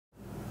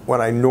when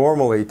I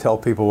normally tell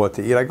people what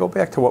to eat, I go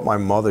back to what my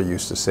mother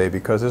used to say,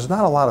 because there's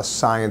not a lot of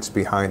science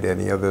behind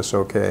any of this,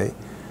 okay?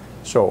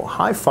 So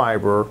high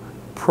fiber,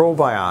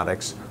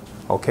 probiotics,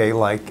 okay,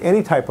 like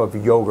any type of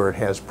yogurt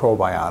has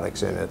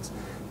probiotics in it.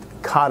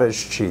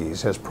 Cottage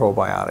cheese has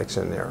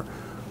probiotics in there.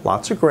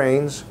 Lots of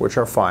grains, which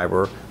are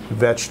fiber,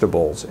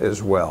 vegetables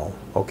as well,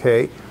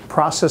 okay?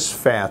 Processed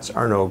fats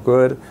are no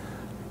good.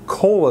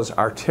 Colas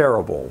are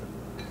terrible.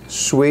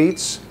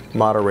 Sweets,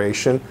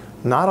 moderation.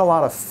 Not a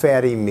lot of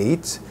fatty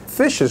meat.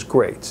 Fish is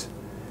great.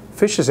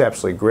 Fish is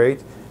absolutely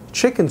great.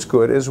 Chicken's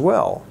good as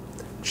well.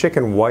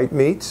 Chicken white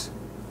meat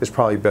is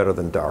probably better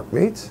than dark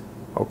meat,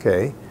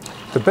 okay?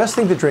 The best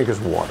thing to drink is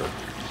water.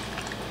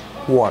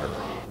 Water.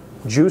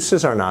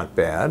 Juices are not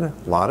bad.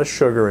 A lot of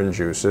sugar in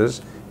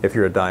juices. If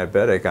you're a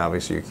diabetic,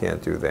 obviously you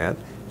can't do that.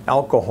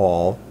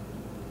 Alcohol,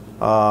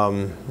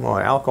 well,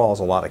 alcohol has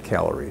a lot of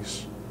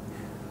calories.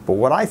 But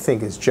what I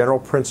think is general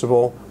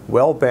principle,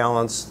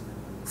 well-balanced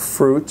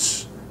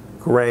fruits,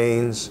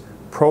 grains,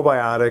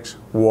 probiotics,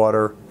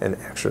 water, and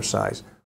exercise.